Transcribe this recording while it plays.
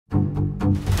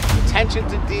attention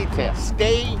to detail.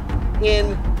 Stay in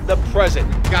the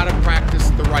present. You gotta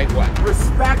practice the right way.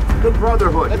 Respect the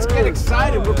brotherhood. Let's get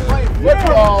excited. We're playing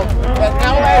football at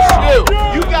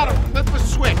LSU. You gotta flip a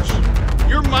switch.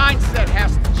 Your mindset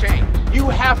has to change. You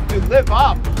have to live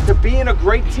up to being a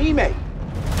great teammate.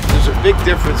 There's a big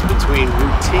difference between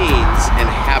routines and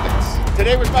habits.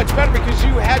 Today was much better because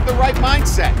you had the right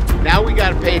mindset. Now we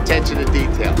gotta pay attention to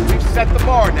detail. We've set the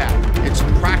bar now. It's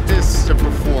practice to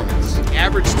performance.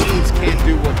 Average teams can't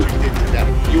do what you did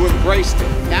today. You embraced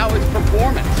it. Now it's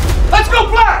performance. Let's go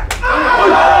Black!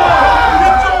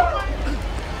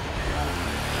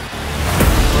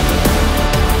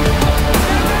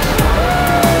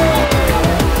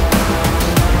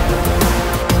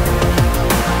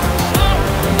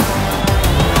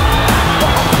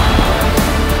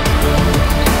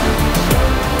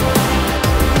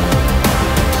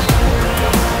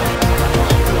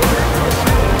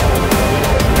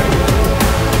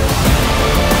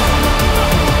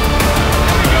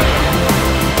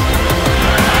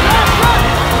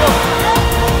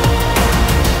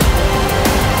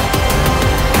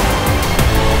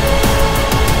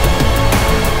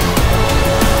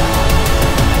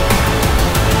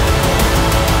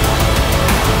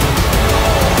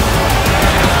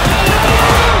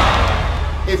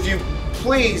 If you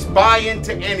please buy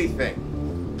into anything,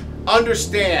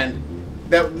 understand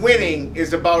that winning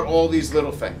is about all these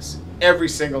little things every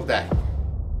single day.